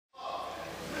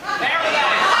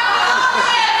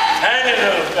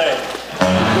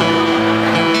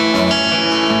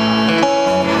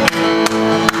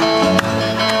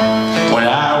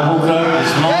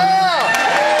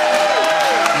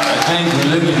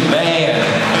bad.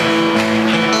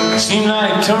 Seemed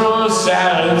like total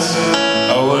silence.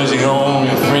 I was the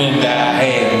only friend I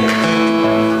had.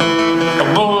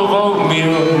 A bowl of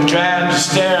oatmeal tried to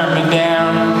stare me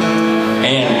down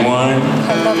and won.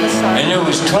 And it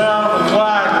was 12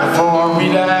 o'clock before I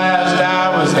realized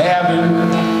I was having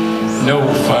no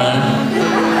fun.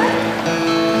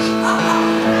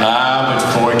 But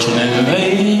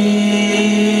fortunately,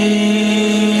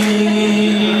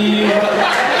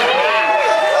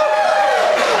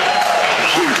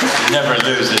 never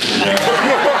lose it.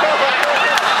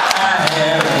 I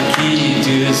have the key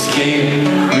to escape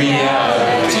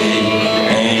reality,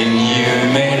 and you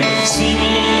may see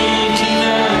me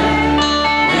tonight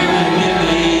with an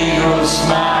illegal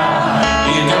smile.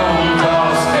 You don't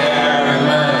cost very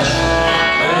much,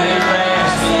 but it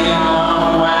lasts me a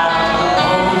long while.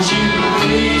 Won't you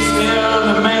please tell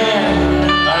the man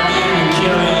I didn't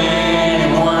kill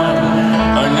anyone?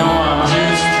 I know I'm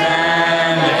just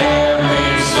trying to have me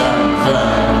some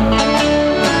fun.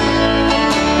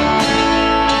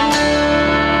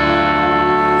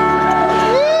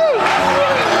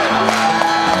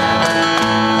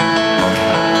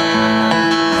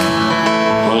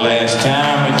 Well, last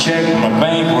time I checked my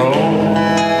bankroll,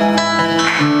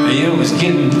 it was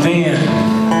getting thin.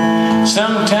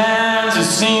 Sometimes it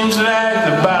seems like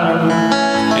the bottom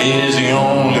is the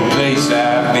only place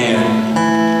I've been.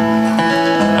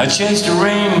 I chased a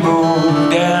rainbow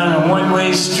down a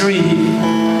one-way street,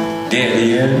 dead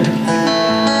end.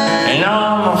 And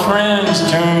all my friends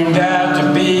turned out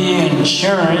to be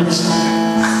insurance